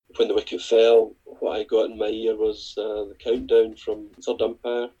When the wicket fell, what I got in my ear was the countdown from third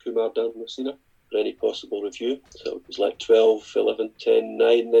umpire Kumar Messina for any possible review. So it was like 12, 11, 10,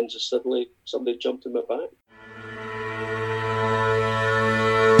 9, then just suddenly somebody jumped in my back.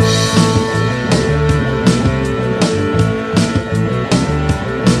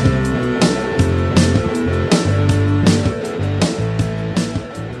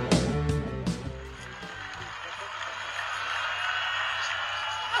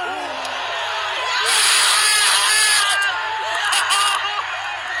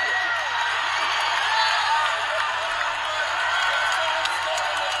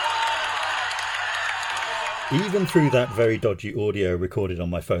 Even through that very dodgy audio recorded on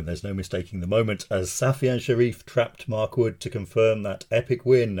my phone, there's no mistaking the moment as Safian Sharif trapped Mark Wood to confirm that epic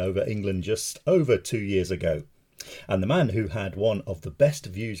win over England just over 2 years ago. And the man who had one of the best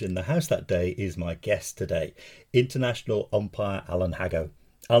views in the house that day is my guest today, international umpire Allan Haggo.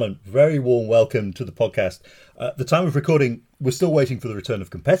 Allan, very warm welcome to the podcast. At the time of recording, we're still waiting for the return of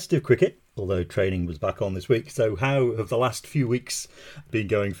competitive cricket, although training was back on this week. So how have the last few weeks been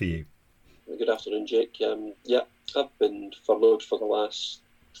going for you? Good afternoon, Jake. I've been furloughed for the last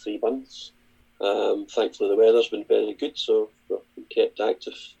 3 months. Thankfully, the weather's been very good, so we've been kept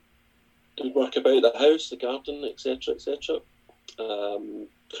active. Doing work about the house, the garden, etc., etc.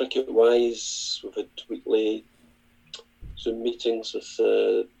 Cricket-wise, we've had weekly Zoom meetings with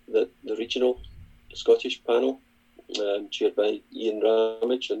the regional Scottish panel, chaired by Ian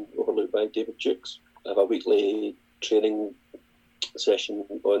Ramage and overlooked by David Jukes. I have a weekly training session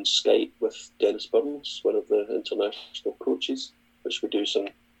on Skype with Dennis Burns, one of the international coaches, which we do some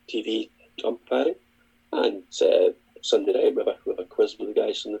TV umpiring. And Sunday night we have a quiz with the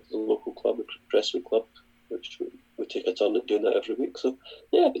guys from the local club, the Crestwood Club, which we take a turn at doing that every week. So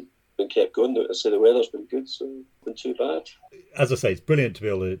yeah, been kept going. I say the weather's been good, so it's been too bad. As I say, it's brilliant to be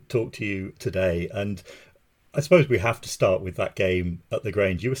able to talk to you today, and I suppose we have to start with that game at the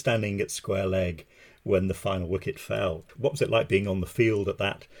Grange. You were standing at square leg when the final wicket fell. What was it like being on the field at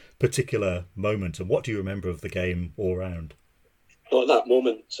that particular moment, and what do you remember of the game all round? Well, at that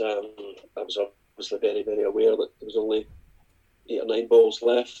moment, I was obviously very, very aware that there was only 8 or 9 balls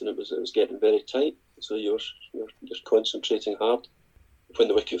left, and it was getting very tight. So you're concentrating hard. When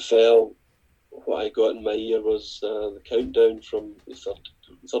the wicket fell, what I got in my ear was the countdown from the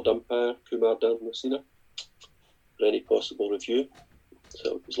third umpire Kumar Messina for any possible review.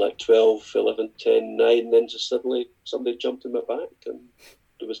 So it was like 12, 11, 10, 9, then just suddenly somebody jumped in my back, and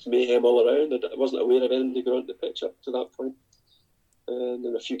there was mayhem all around. I wasn't aware of anything going on the pitch up to that point. And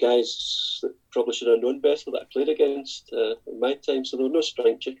then a few guys that probably should have known better that I played against in my time, so there were no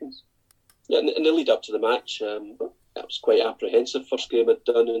spring chickens. Yeah, in the lead up to the match, I was quite apprehensive. First game I'd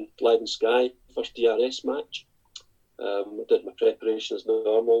done in Live and Sky, first DRS match. I did my preparation as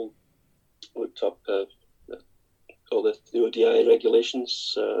normal, looked up all the ODI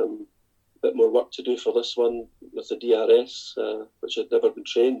regulations, a bit more work to do for this one with the DRS, which I'd never been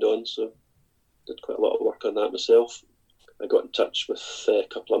trained on, so did quite a lot of work on that myself. I got in touch with a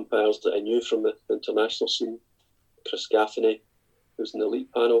couple of umpires that I knew from the international scene. Chris Gaffney, who was in the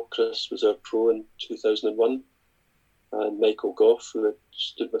elite panel. Chris was our pro in 2001. And Michael Goff, who I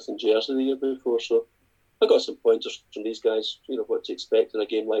stood with in Jersey the year before. So I got some pointers from these guys, what to expect in a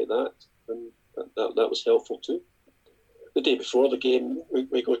game like that. And that was helpful too. The day before the game,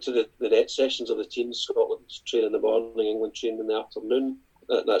 we go to the net sessions of the teams. Scotland train in the morning, England train in the afternoon.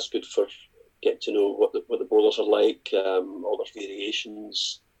 That's good for getting to know what the bowlers are like, all their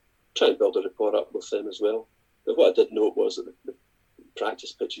variations, try and build a rapport up with them as well. But what I did note was that the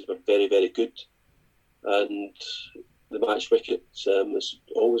practice pitches were very, very good. And the match wicket is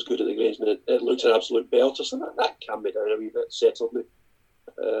always good at the Grange, and it looked an absolute belter, so that calmed me down a wee bit, settled me.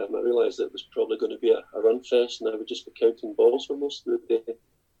 I realised that it was probably going to be a run fest, and I would just be counting balls for most of the day.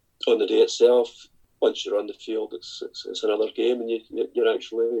 On the day itself, once you're on the field, it's another game, and you're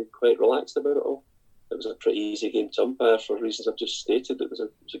actually quite relaxed about it all. It was a pretty easy game to umpire for reasons I've just stated. It was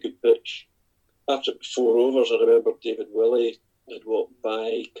a good pitch. After 4 overs, I remember David Willey had walked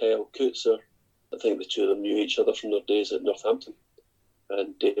by Kyle Coetzer. I think the two of them knew each other from their days at Northampton.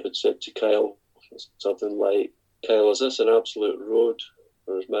 And David said to Kyle something like, "Kyle, is this an absolute road,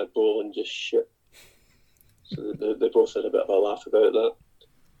 or is my bowling just shit?" So they both had a bit of a laugh about that.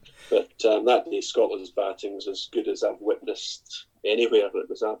 But that day, Scotland's batting was as good as I've witnessed anywhere. It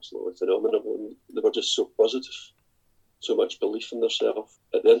was absolutely phenomenal. And they were just so positive, so much belief in themselves.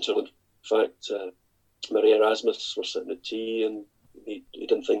 At the interval, in fact, Maria Erasmus were sitting at tea, and he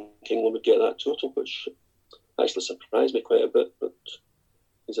didn't think England would get that total, which actually surprised me quite a bit. But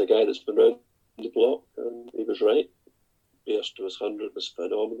he's a guy that's been round the block, and he was right. Bairstow's 100 was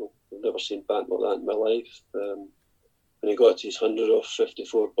phenomenal. I've never seen batting like that in my life. When he got to his 100 off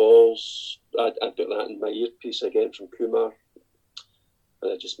 54 balls, I'd got that in my earpiece again from Kumar.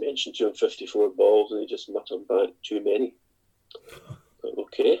 And I just mentioned to him 54 balls, and he just muttered back, too many.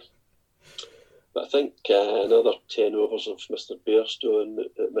 Okay. But I think another 10 overs of Mr. Bairstow, and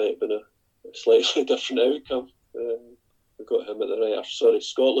it might have been a slightly different outcome. We got him at the right,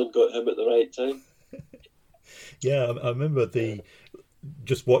 Scotland got him at the right time. Yeah, I remember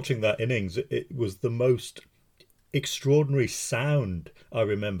just watching that innings. It was the most extraordinary sound I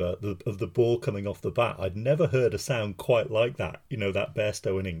remember of the ball coming off the bat. I'd never heard a sound quite like that. That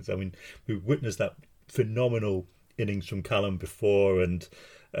Bairstow innings. I mean, we witnessed that phenomenal innings from Callum before, and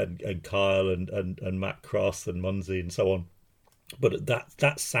Kyle and Matt Cross and Munsey and so on. But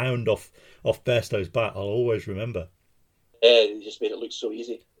that sound off Bairstow's bat, I'll always remember. He just made it look so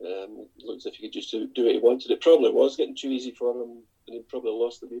easy. Looked as if he could just do what he wanted. It probably was getting too easy for him, and he probably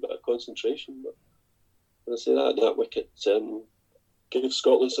lost a wee bit of concentration. But when I say that wicket gave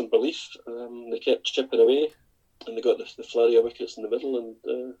Scotland some relief. They kept chipping away, and they got the flurry of wickets in the middle, and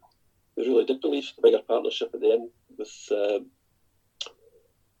they really did believe the bigger partnership at the end with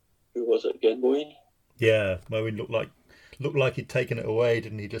who was it again, Moeen? Yeah, Moeen looked like he'd taken it away,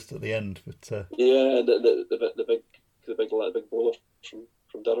 didn't he? Just at the end, but yeah, the big bowler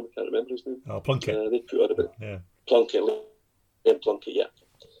from Durham, I can't remember his name. Oh, Plunkett. They put on a bit. Yeah. Plunkett, yeah.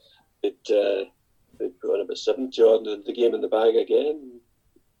 They put on about 70 odd, and the game in the bag again,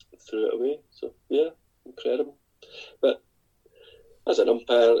 threw it away. So yeah, incredible. But as an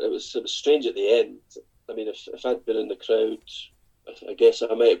umpire, it was strange at the end. I mean, if I'd been in the crowd, I guess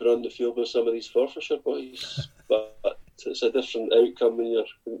I might have been on the field with some of these Forfarshire boys. But it's a different outcome when you're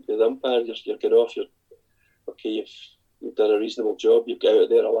the umpire. You're getting off. You're okay. You've done a reasonable job. You've got out of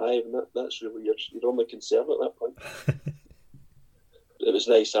there alive, and that's really your only concern at that point. It was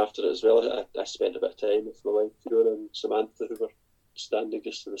nice after it as well. I spent a bit of time with my wife Fiona and Samantha, who were standing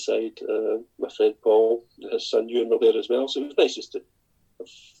just to the side. My friend Paul, his son Ewan, were there as well. So it was nice just to have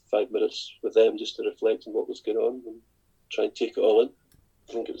 5 minutes with them, just to reflect on what was going on and try and take it all in.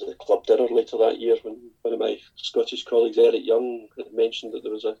 I think it was a club dinner later that year when one of my Scottish colleagues, Eric Young, had mentioned that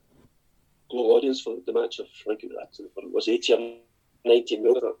there was a global audience for the match of, I think it was 80 or 90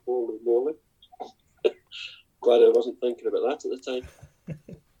 million. Holy moly. Glad I wasn't thinking about that at the time.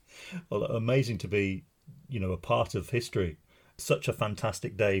 Well, amazing to be, a part of history. Such a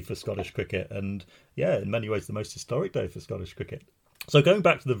fantastic day for Scottish cricket, and yeah, in many ways the most historic day for Scottish cricket. So going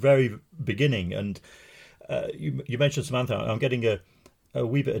back to the very beginning, and you mentioned Samantha, I'm getting a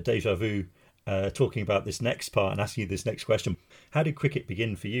wee bit of deja vu talking about this next part and asking you this next question. How did cricket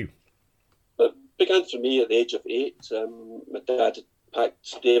begin for you? It began for me at the age of 8. My dad had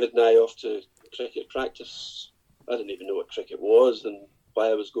packed David and I off to cricket practice. I didn't even know what cricket was and why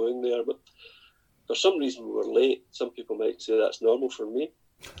I was going there, but for some reason we were late. Some people might say that's normal for me.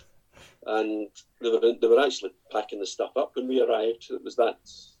 And they were actually packing the stuff up when we arrived. We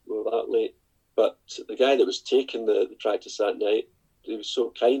were that late. But the guy that was taking the practice that night, he was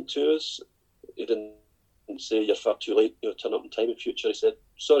so kind to us. He didn't say, you're far too late, turn up in time in future. He said,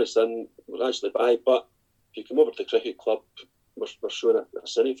 sorry son, we're actually by, but if you come over to the cricket club, we're showing a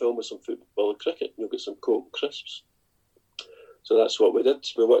cine film with some football and cricket, and you'll get some Coke and crisps. So that's what we did.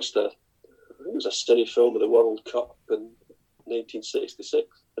 We watched I think it was a cine film of the World Cup in 1966,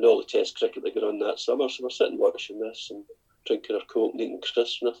 and all the test cricket that got on that summer. So we're sitting watching this and drinking our Coke and eating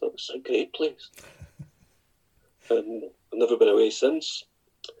crisps, and I thought, this is a great place. And I've never been away since.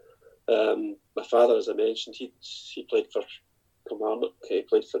 My father, as I mentioned, he played for Kilmarnock, he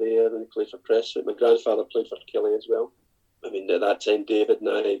played for Ayr, and he played for Prestwick. My grandfather played for Kelly as well. I mean, at that time, David and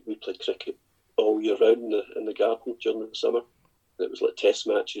I, we played cricket all year round in the garden during the summer. It was like test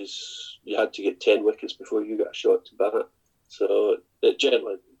matches. You had to get 10 wickets before you got a shot to bat. So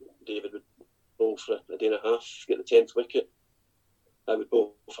generally, David would bowl for a day and a half, get the 10th wicket. I would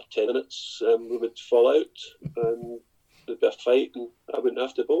bowl for 10 minutes. We would fall out, and there'd be a fight, and I wouldn't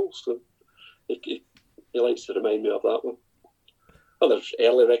have to bowl. So he likes to remind me of that one. Other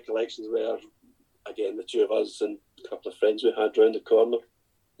early recollections were, again, the two of us and a couple of friends we had round the corner.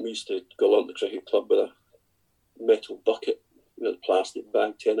 We used to go along to the cricket club with a metal bucket, a plastic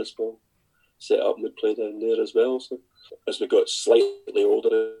bag tennis ball set up, and we'd play down there as well. So as we got slightly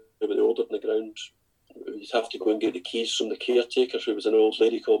older, we were older in the ground, we'd have to go and get the keys from the caretaker, who was an old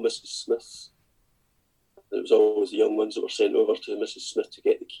lady called Mrs. Smith. It was always the young ones that were sent over to Mrs. Smith to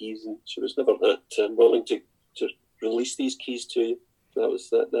get the keys, and she was never that willing to release these keys to you.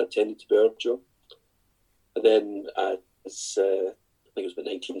 That tended to be our job. And then I think it was about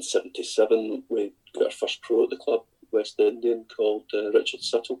 1977, we got our first pro at the club. West Indian called Richard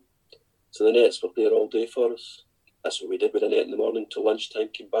Suttle. So the nets were there all day for us. That's what we did with a net in the morning till lunchtime,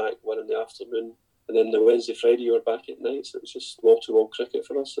 came back, one in the afternoon. And then the Wednesday, Friday, you were back at night. So it was just wall-to-wall cricket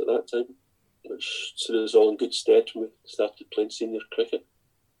for us at that time, which stood us all in good stead when we started playing senior cricket.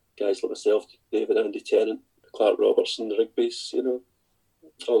 Guys like myself, David, Andy Tennant, Clark Robertson, the Rigby's,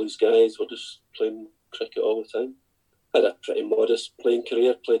 all these guys were just playing cricket all the time. I had a pretty modest playing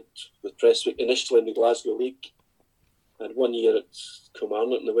career, played with Prestwick initially in the Glasgow League. I had 1 year at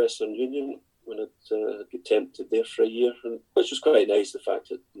Kilmarnock in the Western Union when I'd been tempted there for a year, which was quite nice, the fact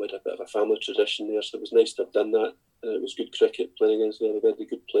that we had a bit of a family tradition there, so it was nice to have done that. And it was good cricket, playing against very, very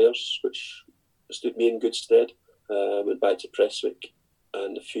good players, which stood me in good stead. Went back to Prestwick,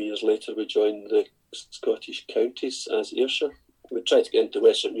 and a few years later we joined the Scottish Counties as Ayrshire. We tried to get into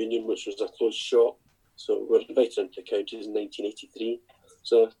Western Union, which was a closed shop, so we were invited into the Counties in 1983.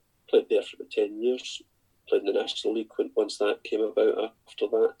 So I played there for about 10 years. Played in the National League once that came about after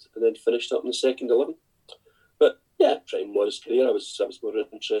that, and then finished up in the second 11. But yeah, pretty modest career. I was more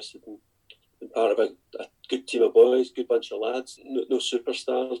interested in part of a good team of boys, good bunch of lads. No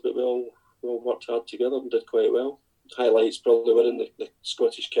superstars, but we all worked hard together and did quite well. Highlights probably were in the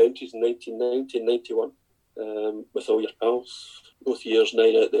Scottish Counties in 1990 and 91, with all your pals. Both years,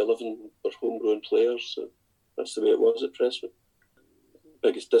 9 out of the 11 were homegrown players, so that's the way it was at Prestwick.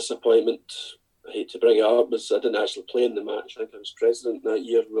 Biggest disappointment, I hate to bring it up, was I didn't actually play in the match. I think I was president that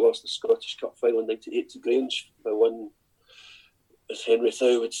year. We lost the Scottish Cup final in 98 to Grange by one, as Henry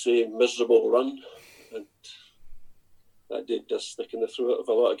Thow would say, miserable run. And that did us stick in the throat of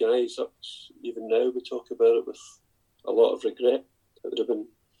a lot of guys. Even now we talk about it with a lot of regret. It would have been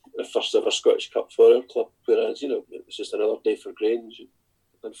the first ever Scottish Cup for our club, whereas, it was just another day for Grange.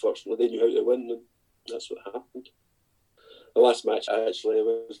 Unfortunately, they knew how to win, and that's what happened. The last match, I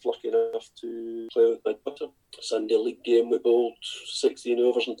was lucky enough to play with my daughter. Sunday league game, we bowled 16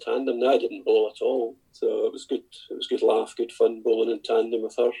 overs in tandem. Now I didn't bowl at all, so it was good. It was good laugh, good fun bowling in tandem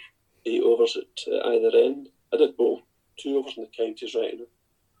with her. 8 overs at either end. I did bowl 2 overs in the counties right now.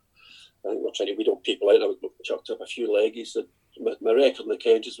 I think we're trying to weed all people out. I chucked up a few leggies. So my record in the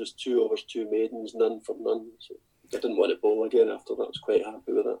counties was 2 overs, 2 maidens, none for none. So I didn't want to bowl again after that. I was quite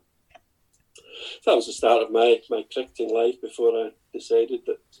happy with that. That was the start of my cricketing life before I decided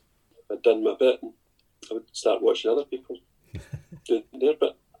that I'd done my bit and I would start watching other people do their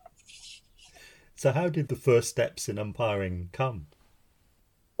bit. So how did the first steps in umpiring come?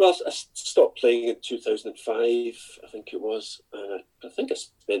 Well, I stopped playing in 2005, I think it was. I think I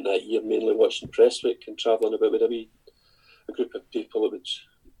spent that year mainly watching Prestwick and travelling about with a group of people that would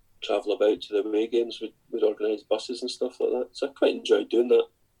travel about to the away games. We'd organise buses and stuff like that. So I quite enjoyed doing that.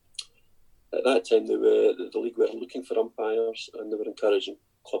 At that time, the league were looking for umpires, and they were encouraging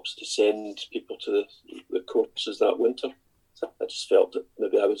clubs to send people to the courses that winter. So I just felt that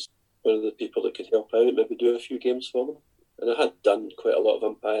maybe I was one of the people that could help out, maybe do a few games for them. And I had done quite a lot of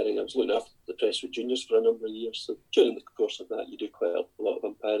umpiring. I was looking after the Prestwick Juniors for a number of years. So during the course of that, you do quite a lot of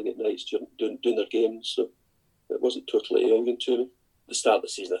umpiring at nights doing their games. So it wasn't totally alien to me. At the start of the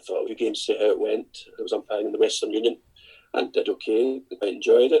season, I thought, a few games, see how it went. I was umpiring in the Western Union and did okay. I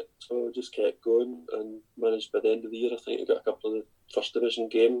enjoyed it. So I just kept going and managed by the end of the year. I think I got a couple of the first division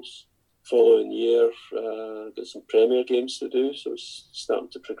games. Following year, got some Premier games to do. So I was starting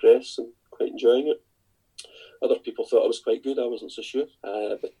to progress and quite enjoying it. Other people thought I was quite good. I wasn't so sure.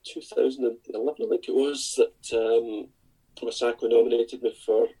 But 2011, I think it was, that Masako nominated me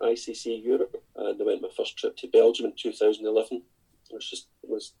for ICC Europe. And I went my first trip to Belgium in 2011, which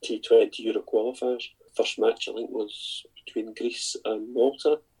was T20 Euro qualifiers. First match, I think, was between Greece and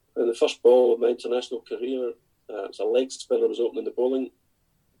Malta. And the first ball of my international career, it was a leg spinner. I was opening the bowling,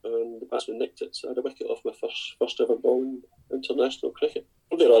 and the batsman nicked it. So I had a wicket off my first ever ball in international cricket.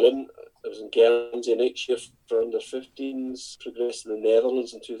 Later on, I was in Guernsey next year for under-15s, progressed to the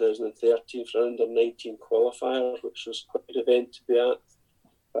Netherlands in 2013 for an under-19 qualifier, which was quite an event to be at.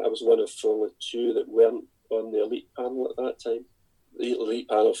 But I was one of only 2 that weren't on the elite panel at that time. The elite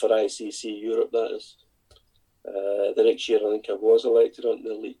panel for ICC Europe, that is. The next year, I think I was elected on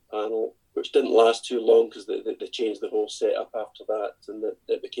the elite panel, which didn't last too long because they changed the whole setup after that, and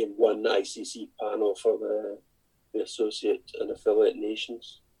it became one ICC panel for the associate and affiliate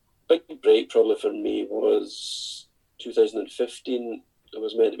nations. Big break probably for me was 2015. I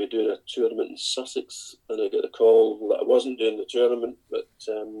was meant to be doing a tournament in Sussex, and I got a call that I wasn't doing the tournament, but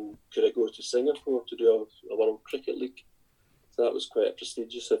could I go to Singapore to do a World Cricket League? So that was quite a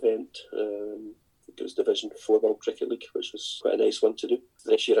prestigious event. It was Division 4 World Cricket League, which was quite a nice one to do.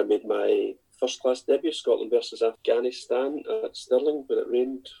 Next year I made my first class debut, Scotland versus Afghanistan at Stirling, but it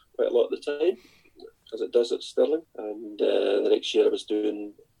rained quite a lot at the time. as it does at Stirling. And the next year I was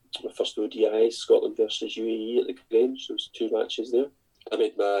doing my first ODI, Scotland versus UAE at the Grange. There was 2 matches there. I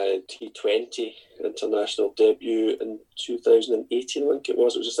made my T20 international debut in 2018, I think it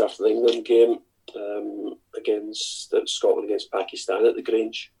was. It was just after the England game against Scotland against Pakistan at the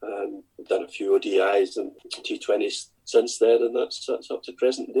Grange. And I've done a few ODIs and T20s since then, and that's up to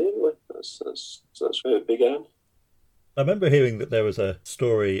present day. Really. That's where it began. I remember hearing that there was a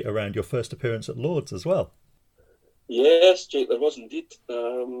story around your first appearance at Lord's as well. Yes, Jake, there was indeed.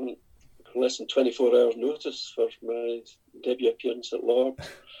 Less than 24 hours notice for my debut appearance at Lord's.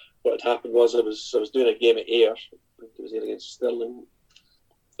 What had happened was I was doing a game at Ayr. I think it was Ayr against Stirling.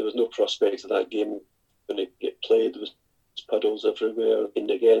 There was no prospect of that game going to get played. There was puddles everywhere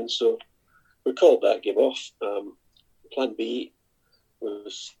and again, so we called that game off. Plan B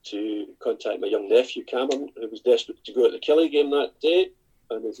was to contact my young nephew Cameron, who was desperate to go at the Kelly game that day,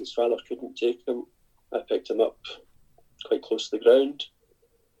 and as his father couldn't take him, I picked him up quite close to the ground,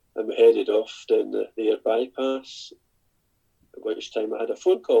 and we headed off down the Ayr bypass, at which time I had a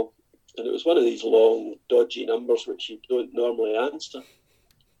phone call, and it was one of these long, dodgy numbers which you don't normally answer.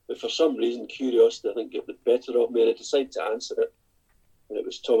 But for some reason, curiosity, I think, got the better of me, and I decided to answer it. And it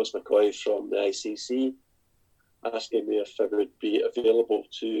was Thomas McCoy from the ICC asking me if I would be available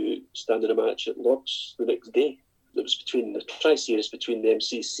to stand in a match at Lord's the next day. It was between the tri-series between the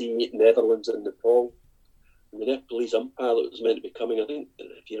MCC, Netherlands and Nepal. And the Nepalese umpire that was meant to be coming, I think,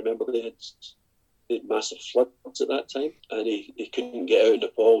 if you remember, they had massive floods at that time, and he couldn't get out of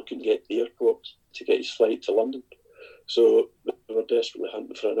Nepal, couldn't get to the airport to get his flight to London. So we were desperately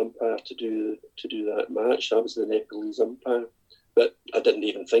hunting for an umpire to do that match. I was the Nepalese umpire. But I didn't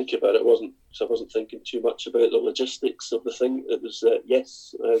even think about it. I wasn't thinking too much about the logistics of the thing. It was,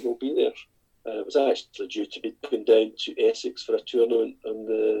 yes, I will be there. It was actually due to be going down to Essex for a tournament on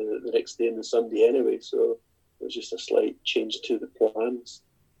the next day on the Sunday anyway, so it was just a slight change to the plans.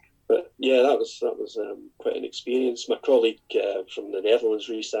 But yeah, that was quite an experience. My colleague from the Netherlands,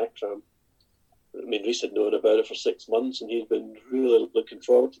 Rhys Akram, Rhys had known about it for 6 months, and he'd been really looking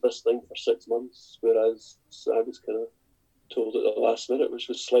forward to this thing for 6 months, whereas I was kind of told at the last minute, which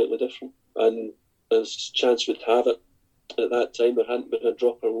was slightly different. And as chance would have it, at that time there hadn't been a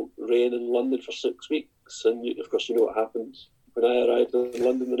drop of rain in London for 6 weeks, and of course you know what happened when I arrived in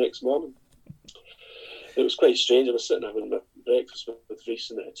London the next morning. It was quite strange. I was sitting having my breakfast with Rhys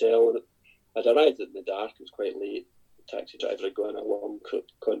in the hotel, and I'd arrived in the dark. It was quite late. The taxi driver had gone a long,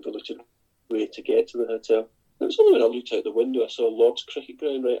 convoluted way to get to the hotel. It was only when I looked out the window I saw Lord's cricket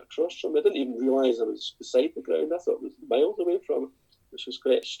ground right across from me. I didn't even realise I was beside the ground. I thought it was miles away from it, which was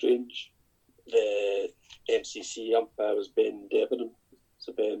quite strange. The MCC umpire was Ben Debenham,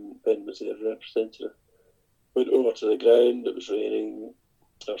 so Ben was their representative. Went over to the ground, it was raining.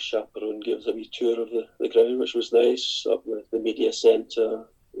 Our chaperone gave us a wee tour of the ground, which was nice, up with the media centre,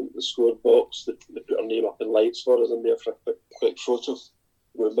 the score box. They put our name up in lights for us in there for a quick photo.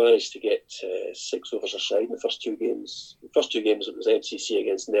 We managed to get 6 overs aside in the first 2 games. The first 2 games it was MCC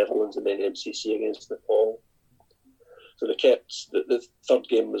against Netherlands and then MCC against Nepal. So they kept, the third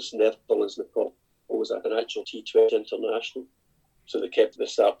game was Netherlands-Nepal. It was an actual T20 international. So they kept the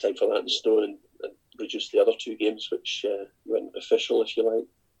start time for that in stone and reduced the other 2 games, which went official, if you like.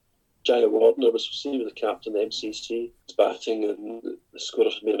 Jaya Wardner was the captain of the MCC. Was batting, and the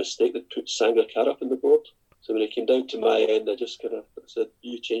scorers made a mistake. They put Sangakkar up on the board. So when he came down to my end, I just kind of said,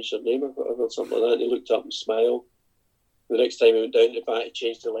 "You changed your name," or whatever, something like that. And he looked up and smiled. The next time he went down to bat, he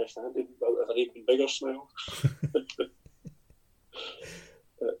changed to left-handed with an even bigger smile. But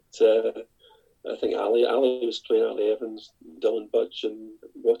I think Ali was playing, Ali Evans, Dylan Budge, and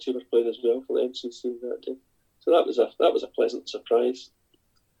Watty were playing as well for the MCC that day. So that was a pleasant surprise.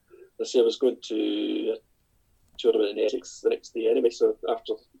 I say I was going to a tournament in Essex the next day anyway. So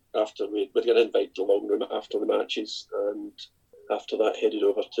after we'd get invited to the long room after the matches, and after that headed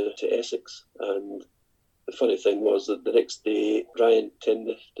over to Essex. And the funny thing was that the next day, Ryan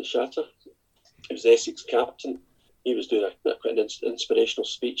Tendashata, who was the Essex captain, he was doing quite an inspirational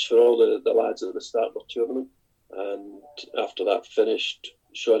speech for all the lads at the start of the tournament. And after that finished,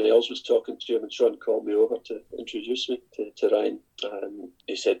 Sean Ells was talking to him, and Sean called me over to introduce me to Ryan. And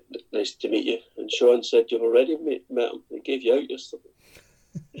he said, "Nice to meet you." And Sean said, "You've already met him. He gave you out yesterday."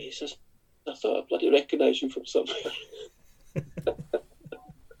 He says, "I thought I bloody recognised you from somewhere."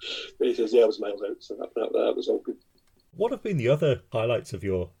 He says, "Yeah, I was miles out." So that was all good. What have been the other highlights of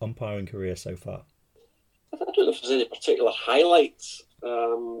your umpiring career so far? I don't know if there's any particular highlights.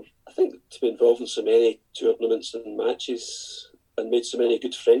 I think to be involved in so many tournaments and matches and made so many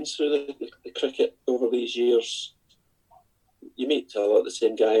good friends through the cricket over these years. You meet a lot of the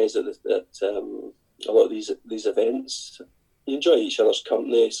same guys that a lot of these events. You enjoy each other's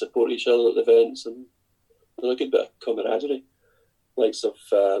company, support each other at the events, and a good bit of camaraderie. Likes of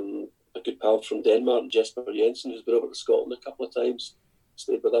a good pal from Denmark, Jesper Jensen, who's been over to Scotland a couple of times,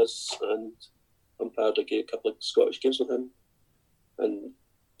 stayed with us and umpired a couple of Scottish games with him. And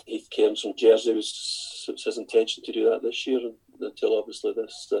Heath Cairns from Jersey was his intention to do that this year until obviously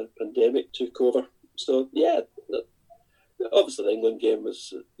this pandemic took over. So yeah, obviously the England game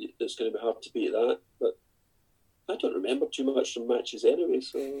it's going to be hard to beat that, but I don't remember too much from matches anyway.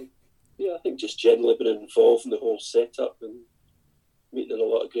 So yeah, I think just generally being involved in the whole setup and meeting a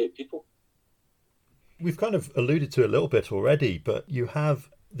lot of great people. We've kind of alluded to it a little bit already, but you have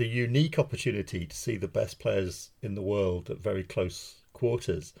the unique opportunity to see the best players in the world at very close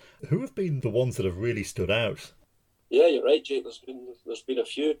quarters. Who have been the ones that have really stood out? Yeah, you're right, Jake. There's been a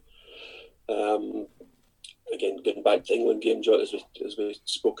few. Again, getting back to England game, as we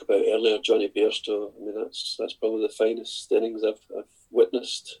spoke about earlier, Johnny Bairstow. I mean, that's probably the finest innings I've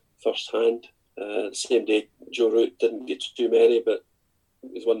witnessed firsthand. The same day, Joe Root didn't get too many, but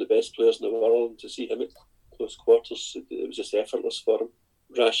he's one of the best players in the world. And to see him at close quarters, it was just effortless for him.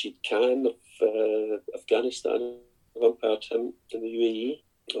 Rashid Khan of Afghanistan, I've umpired him in the UAE.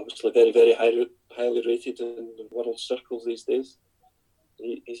 Obviously, very, very highly rated in the world circles these days.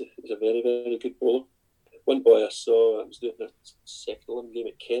 He's a very, very good bowler. One boy I saw, I was doing a second game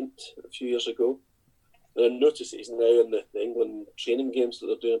at Kent a few years ago, and I noticed that he's now in the England training games that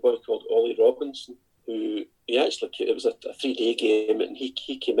they're doing. A boy called Ollie Robinson, who it was a 3-day game, and he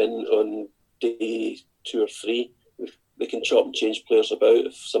came in on day 2 or 3. They can chop and change players about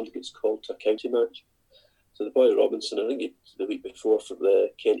if somebody gets called to a county match. So the boy Robinson, I think the week before for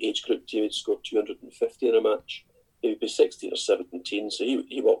the Kent age group team, he'd scored 250 in a match. He would be 16 or 17, so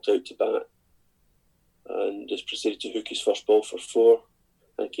he walked out to bat and just proceeded to hook his first ball for 4.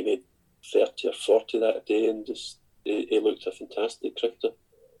 I think he made 30 or 40 that day, and he looked a fantastic cricketer.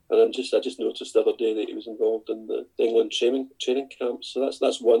 And I just noticed the other day that he was involved in the England training camp. So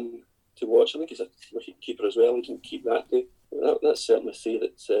that's one to watch. I think he's a wicket keeper as well. He didn't keep that day. That's certainly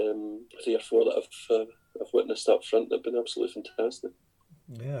 3 or 4 that I've witnessed up front that have been absolutely fantastic.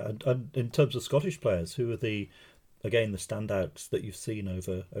 Yeah, and in terms of Scottish players, who are the standouts that you've seen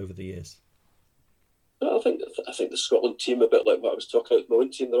over the years? I think the Scotland team, a bit like what I was talking about, my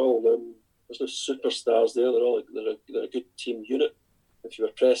own team, there's no superstars there. They're a good team unit. If you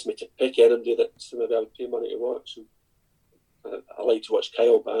were pressing me to pick anybody that maybe I would pay money to watch, I like to watch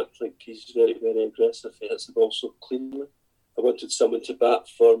Kyle bat. I think he's very, very aggressive. He hits the ball so cleanly. If I wanted someone to bat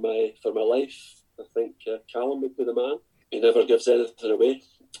for my life, I think Callum would be the man. He never gives anything away.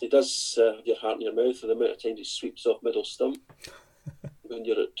 He does have your heart in your mouth, and the amount of times he sweeps off middle stump when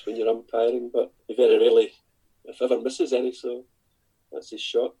you're umpiring, but he very rarely, if ever, misses any. So that's his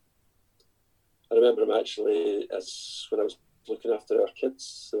shot. I remember him actually when I was looking after our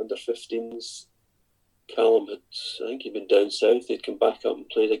kids, the under 15s. Callum I think he'd been down south. He'd come back up and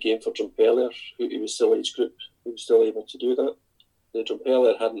played a game for Drumpellier. He was still age group. He was still able to do that. The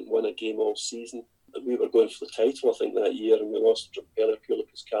Drumpellier hadn't won a game all season. We were going for the title, I think, that year, and we lost to Drumpellier purely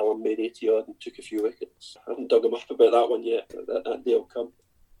because Callum made 80 odd and took a few wickets. I haven't dug him up about that one yet. That day will come.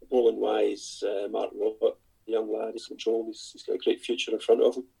 Bowling wise, Mark Robert, the young lad, he's controlled. He's got a great future in front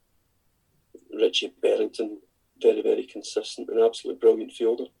of him. Richie Berrington, very, very consistent, an absolutely brilliant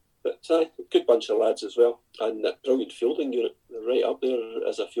fielder. But a good bunch of lads as well. And that brilliant fielding unit, right up there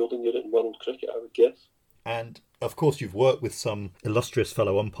as a fielding unit in world cricket, I would guess. And of course, you've worked with some illustrious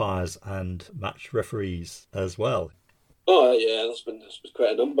fellow umpires and match referees as well. Oh, yeah, there's been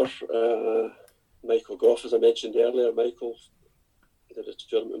quite a number. Michael Goff, as I mentioned earlier, I did a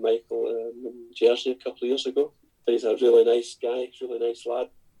tournament with Michael in Jersey a couple of years ago. He's a really nice guy, really nice lad.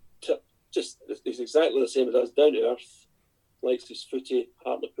 He's exactly the same as us, down to earth, likes his footy,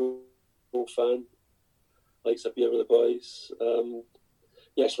 Hartlepool fan, likes a beer with the boys.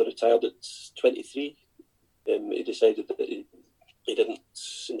 He actually retired at 23. He decided that he didn't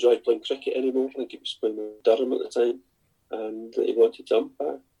enjoy playing cricket anymore. I think he was playing with Durham at the time, and that he wanted to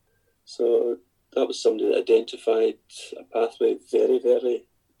umpire. So that was somebody that identified a pathway very, very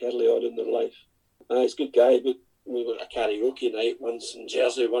early on in their life. He's a good guy, but we were at a karaoke night once in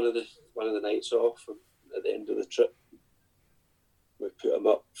Jersey, one of the nights off, and at the end of the trip, we put him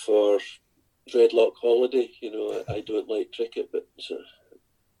up for Dreadlock Holiday. I don't like cricket, but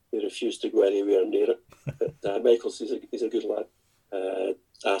he refused to go anywhere near it. But Michael's, he's a good lad.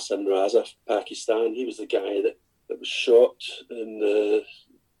 Ahsan Raza, Pakistan, he was the guy that was shot in the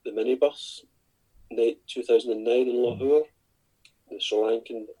minibus night 2009 in Lahore. The Sri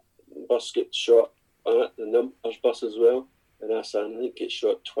Lankan bus gets shot at, the Numbers bus as well. And Ahsan, I think, gets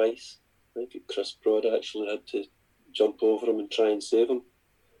shot twice. I think Chris Broad actually had to jump over him and try and save him.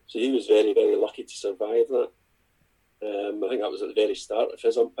 So he was very, very lucky to survive that. I think that was at the very start of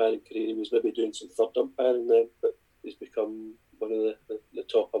his umpiring career. He was maybe doing some third umpiring then, but he's become one of the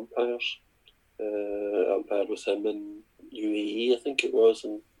top umpires. Umpired with him in UAE, I think it was,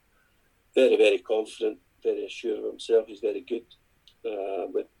 and very, very confident, very assured of himself. He's very good.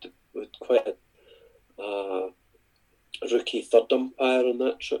 With quite a rookie third umpire on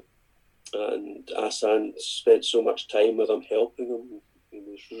that trip, and Asan spent so much time with him, helping him. He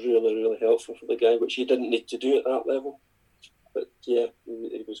was really, really helpful for the guy, which he didn't need to do at that level. But yeah,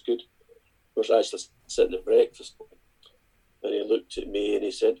 he was good. Of course, I was sitting at breakfast, and he looked at me and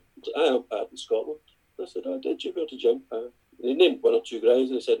he said, "I umpired in Scotland." I said, "Oh, did you? Where did you umpire?" And he named one or two grounds,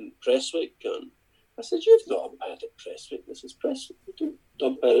 and he said, "In Prestwick." And I said, "You've not umpired at Prestwick. This is Prestwick. You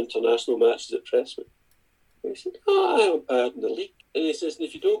don't umpire international matches at Prestwick." And he said, "I umpired in the league." And he says, "And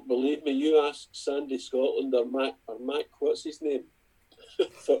if you don't believe me, you ask Sandy Scotland or Mac, what's his name?" I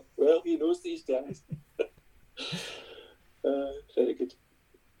thought, well, he knows these guys. Very good.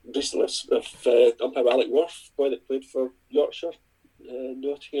 Recently, I've umpire Alec Worth, boy that played for Yorkshire,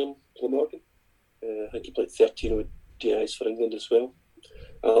 Nottingham, Glamorgan. I think he played 13 ODIs for England as well.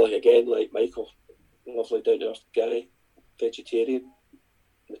 Alec, again, like Michael, lovely down-to-earth guy, vegetarian,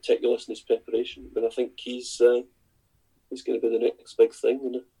 meticulous in his preparation. And I think he's going to be the next big thing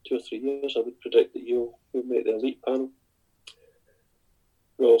in 2 or 3 years. I would predict that he'll make the elite panel.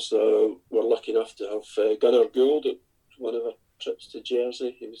 We also were lucky enough to have Gunnar Gould at one of our trips to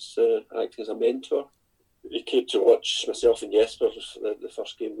Jersey. He was acting as a mentor. He came to watch myself and Jesper the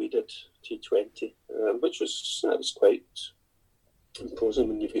first game we did, T20, which was quite imposing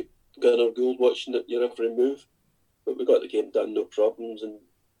when you've got Gunnar Gould watching at your every move. But we got the game done, no problems, and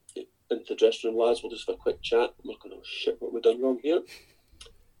into the dressing room, lads, we'll just have a quick chat. I'm looking, oh shit, what have we done wrong here?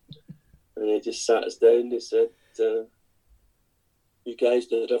 And he just sat us down. He said, "You guys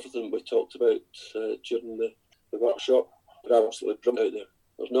did everything we talked about during the workshop. We're absolutely brilliant out there.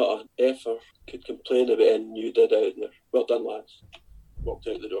 There's not an effer could complain about anything you did out there. Well done, lads." Walked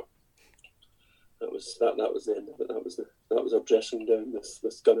out the door. That was the end of it. That was our dressing down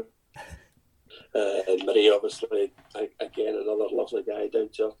with Gunnar. And Marie, obviously, again, another lovely guy,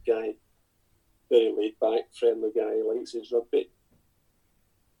 down-to-earth guy, very laid-back, friendly guy, likes his rugby.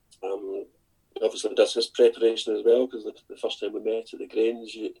 Obviously does his preparation as well, because the first time we met at the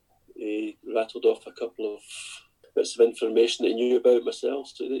Grange, he rattled off a couple of bits of information that he knew about myself,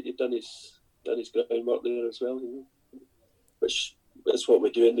 so that he'd done his groundwork there as well, which is what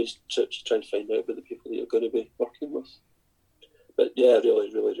we do in these trips. You try and find out about the people that you're going to be working with. But yeah,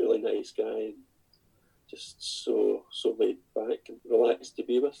 really, really, really nice guy, and just so laid back and relaxed to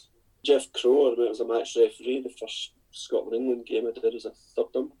be with. Jeff Crow, I was a match referee the first Scotland-England game I did as a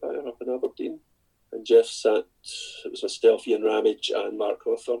third umpire up in Aberdeen. And Jeff sat, it was myself, Ian Ramage and Mark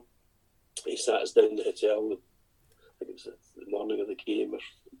Hawthorne. He sat us down in the hotel, I think it was the morning of the game, he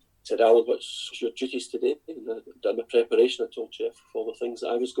said, "Alan, what's your duties today?" And I'd done my preparation. I told Jeff all the things that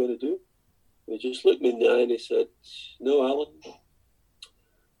I was going to do. And he just looked me in the eye and he said, "No, Alan,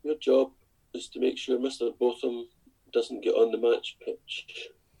 your job is to make sure Mr. Botham doesn't get on the match pitch.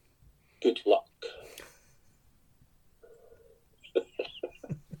 Good luck."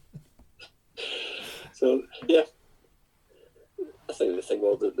 So yeah, I think the thing,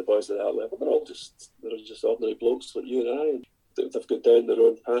 all the boys at that level, they're just ordinary blokes like you and I, and they've got down their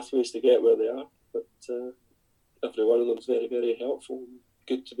own pathways to get where they are. But every one of them is very, very helpful and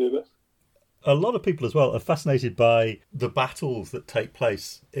good to be with. A lot of people as well are fascinated by the battles that take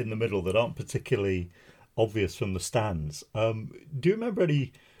place in the middle that aren't particularly obvious from the stands. Do you remember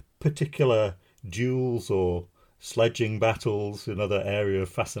any particular duels or sledging battles, another area of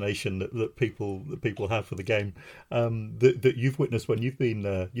fascination that people have for the game, that you've witnessed when you've been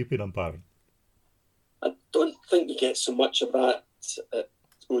umpiring? I don't think you get so much of that at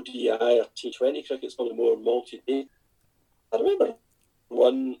ODI or T20 cricket. It's probably more multi-day. I remember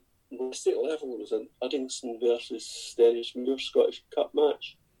one state level, it was an Uddingston versus Stennismuir Scottish Cup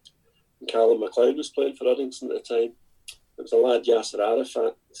match. And Callum MacLeod was playing for Uddingston at the time. It was a lad, Yasser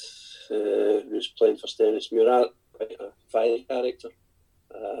Arafat, who was playing for Stennismuir, quite a fiery character.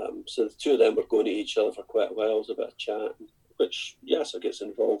 So the two of them were going at each other for quite a while. There was a bit of chat, which Yasser gets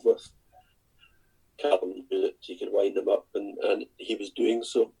involved with. Callum knew that he could wind him up, and he was doing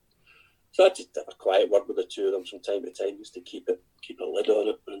so. So I just had a quiet word with the two of them from time to time, just to keep a lid on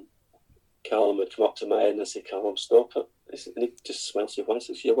it. And Callum would come up to me and I say, "Callum, stop it." And he just smiled and said, "Why?" I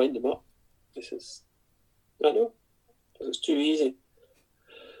said, "You wind him up." He says, "I know, it's too easy."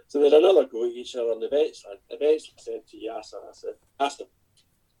 So they had another go at each other, and eventually I said to Yasser, I said, "Ask him,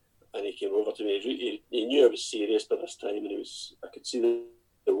 and he came over to me. He knew I was serious by this time, and I could see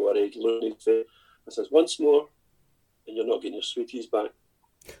the worried look in his face. I says, once more, and you're not getting your sweeties back.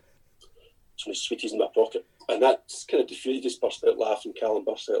 So my sweeties in my pocket. And that's kind of defeated. He just burst out laughing. Callum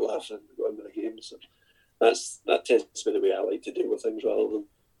burst out laughing and got on with the game. So that tends to be the way I like to deal with things, rather than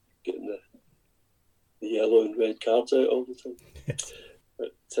getting the yellow and red cards out all the time.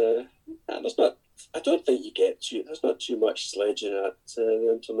 But I don't think there's not too much sledging at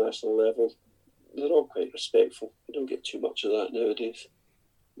the international level. They're all quite respectful. You don't get too much of that nowadays.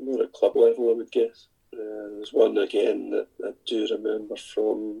 More at club level, I would guess. There's one again that I do remember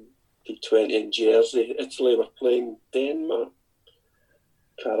from T20 in Jersey. Italy were playing Denmark.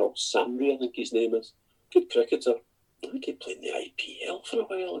 Karol Sandri, I think his name is. Good cricketer. I think he played in the IPL for a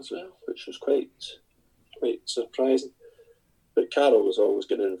while as well, which was quite surprising. But Karol was always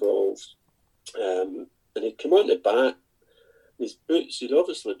getting involved. And he'd come on to bat. His boots, he'd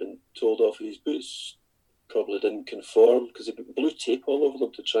obviously been told off. His boots probably didn't conform because he put blue tape all over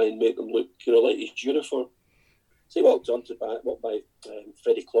them to try and make them look, like his uniform. So he walked by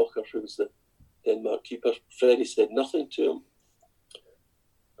Freddie Clocker, who was the Denmark keeper. Freddie said nothing to him,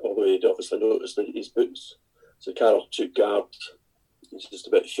 although he'd obviously noticed his boots. So Karol took guard. He's just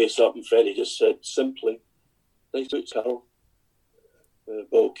about to face up, and Freddie just said simply, "Nice boots, Karol." The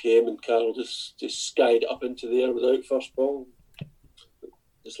ball came, and Karol just skied up into the air without first ball,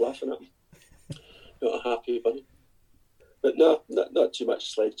 just laughing at him. Not a happy bunny. But no, not too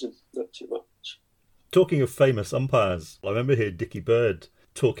much sledging, not too much. Talking of famous umpires, I remember hearing Dickie Bird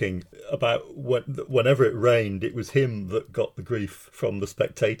talking about whenever it rained, it was him that got the grief from the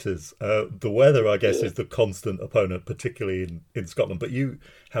spectators. The weather, I guess, is the constant opponent, particularly in Scotland. But you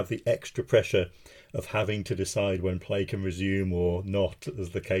have the extra pressure of having to decide when play can resume or not,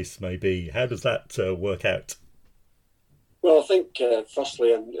 as the case may be. How does that work out? Well, I think,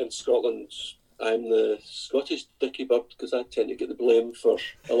 firstly, in Scotland, I'm the Scottish Dickie Bird because I tend to get the blame for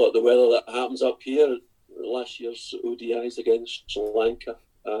a lot of the weather that happens up here. Last year's ODIs against Sri Lanka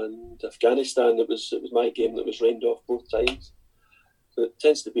and Afghanistan, it was my game that was rained off both times. So it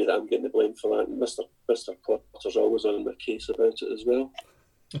tends to be that I'm getting the blame for that, and Mr. Potter's always on my case about it as well.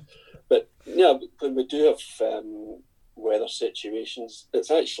 But yeah, when we do have weather situations, it's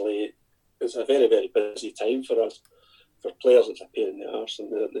a very, very busy time for us. For players, it's a pain in the arse,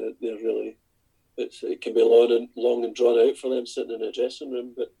 and they're really, it can be long and drawn out for them sitting in a dressing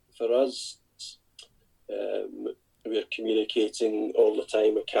room. But for us, we're communicating all the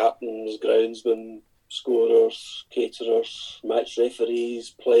time with captains, groundsmen, scorers, caterers, match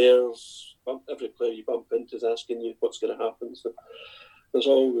referees, players. Every player you bump into is asking you what's going to happen. So there's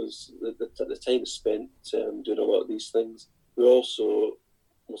always the time is spent doing a lot of these things. We also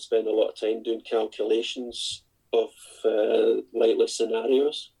will spend a lot of time doing calculations of likely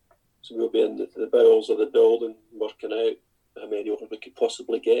scenarios. So we'll be in the bowels of the building working out how many over we could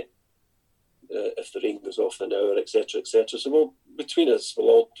possibly get if the rain goes off an hour, etc., etc. So between us, we'll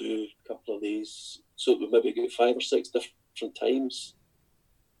all do a couple of these. So we'll maybe get 5 or 6 different times.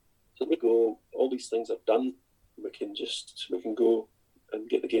 So we go, all these things are done. We can go and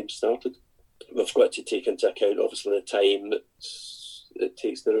get the game started. We've got to take into account, obviously, the time that it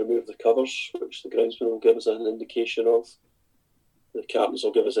takes to remove the covers, which the groundsman will give us an indication of. The captains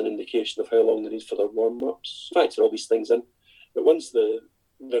will give us an indication of how long they need for their warm-ups. Factor all these things in. But once the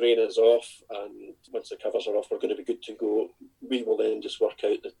rain is off and once the covers are off, we're going to be good to go. We will then just work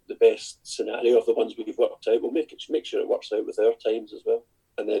out the best scenario of the ones we've worked out. We'll make sure it works out with our times as well.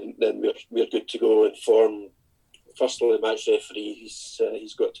 And then we're good to go. Inform, firstly, the match referee,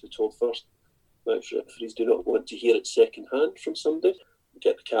 he's got to be told first. Match referees do not want to hear it second hand from somebody.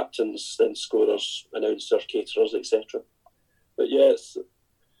 Get the captains, then scorers, announcers, caterers, etc. But yes,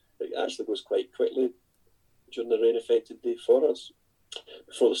 it actually goes quite quickly during the rain-affected day for us.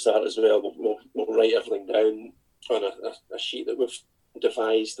 Before the start as well, we'll write everything down on a sheet that we've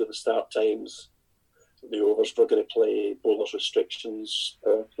devised of the start times, the overs we're going to play, bowlers restrictions,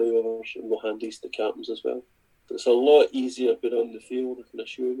 power play overs, and we'll hand these to captains as well. It's a lot easier being on the field, I can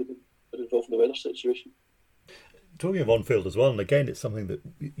assure you, than involved in the weather situation. Talking of on-field as well, and again, it's something that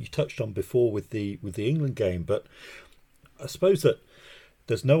you touched on before with the England game, but I suppose that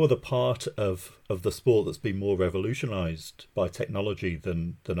there's no other part of the sport that's been more revolutionised by technology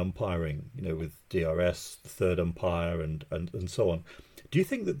than umpiring, with DRS, the third umpire and so on. Do you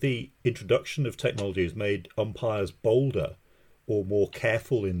think that the introduction of technology has made umpires bolder or more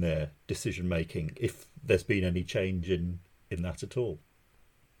careful in their decision making, if there's been any change in that at all?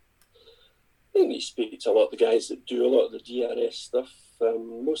 I think you speak to a lot of the guys that do a lot of the DRS stuff.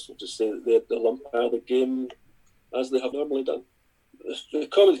 Most will just say that they'll umpire the game as they have normally done. the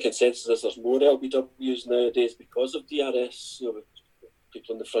common consensus is there's more LBWs nowadays because of DRS. With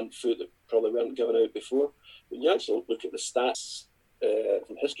people in the front foot that probably weren't given out before. When you actually look at the stats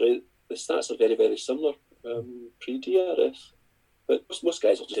from history, the stats are very, very similar pre-DRS. But most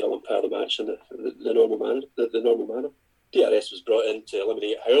guys will just umpire the match in the normal manner. DRS was brought in to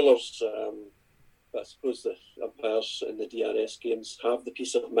eliminate howlers. But I suppose the umpires in the DRS games have the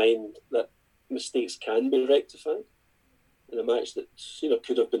peace of mind that mistakes can be rectified in a match that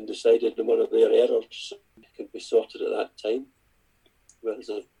could have been decided in one of their errors can be sorted at that time. Whereas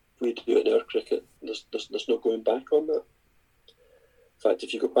if we do it in our cricket, there's no going back on that. In fact,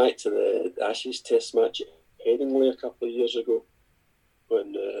 if you go back to the Ashes Test match at Headingley a couple of years ago,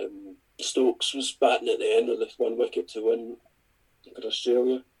 when Stokes was batting at the end of the 1 wicket to win for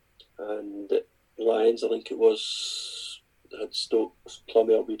Australia, and the Lions, I think it was, had Stokes plumb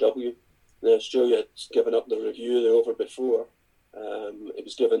LBW. Now, Australia had given up the review the over before. It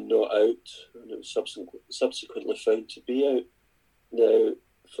was given not out, and it was subsequently found to be out. Now,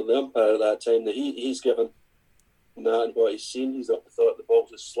 for the umpire at that time, he's given that and what he's seen. He's thought the ball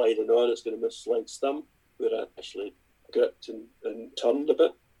was sliding on, it's going to miss slide stump, where it actually gripped and turned a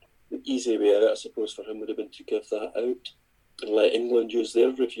bit. The easy way out, I suppose, for him would have been to give that out and let England use their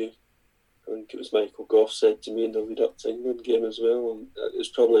review. I think it was Michael Gough said to me in the lead up to England game as well, and it was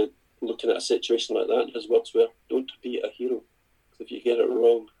probably looking at a situation like that, and his words were, "Don't be a hero. If you get it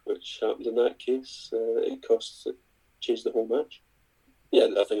wrong," which happened in that case, it changed the whole match. Yeah,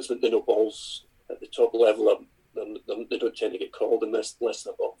 I think it's the no balls at the top level, they don't tend to get called unless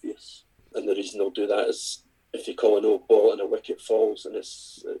they're obvious. And the reason they'll do that is if you call a no ball and a wicket falls and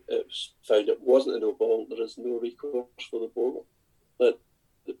it's found it wasn't a no ball, there is no recourse for the bowler. Let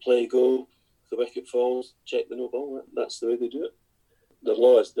the play go, if the wicket falls, check the no ball. That's the way they do it. The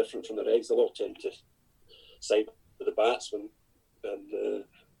law is different from the regs. The law tend to side with the batsman, and the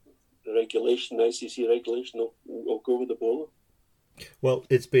regulation, the ICC regulation, will go with the bowler. Well,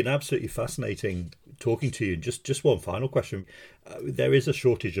 it's been absolutely fascinating talking to you. Just one final question. There is a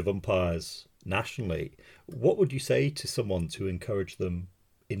shortage of umpires nationally. What would you say to someone to encourage them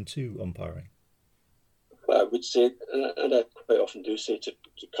into umpiring? Well, I would say, and I quite often do say to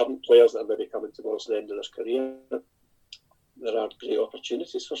current players that are maybe coming towards the end of their career, there are great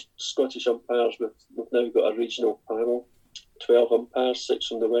opportunities for Scottish umpires. We've now got a regional panel, 12 umpires, 6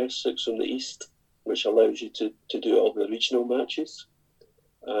 from the west, 6 from the east, which allows you to do all the regional matches.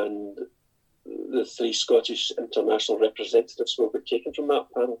 And the 3 Scottish international representatives will be taken from that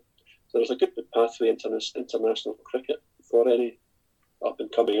panel. So there's a good pathway into international cricket for any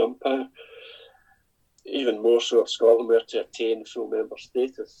up-and-coming umpire. Even more so if Scotland were to attain full member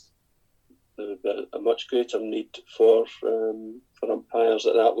status, there would be a much greater need for umpires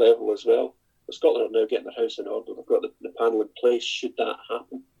at that level as well. But Scotland are now getting their house in order. They've got the panel in place should that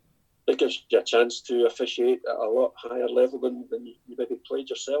happen. It gives you a chance to officiate at a lot higher level than you maybe played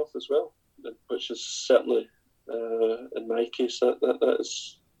yourself as well, which is certainly, in my case,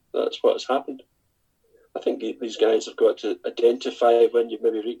 that's what has happened. I think these guys have got to identify when you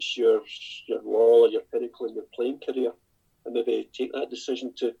maybe reach your wall or your pinnacle in your playing career, and maybe take that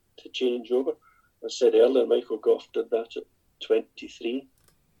decision to change over. As I said earlier, Michael Gough did that at 23,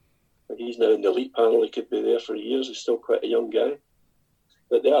 and he's now in the elite panel. He could be there for years. He's still quite a young guy.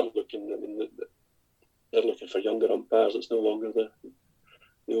 But they are looking. I mean, they're looking for younger umpires. It's no longer the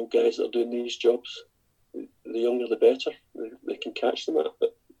old guys that are doing these jobs. The younger, the better. They can catch them at.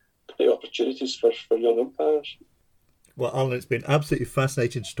 But great opportunities for young umpires. Well, Allan, it's been absolutely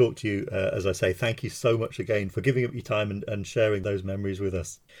fascinating to talk to you. As I say, thank you so much again for giving up your time and sharing those memories with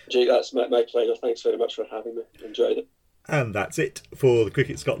us. Jake, that's my pleasure. Thanks very much for having me. Enjoyed it. And that's it for the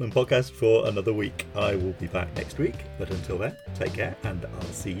Cricket Scotland podcast for another week. I will be back next week, but until then, take care and I'll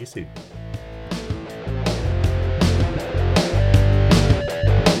see you soon.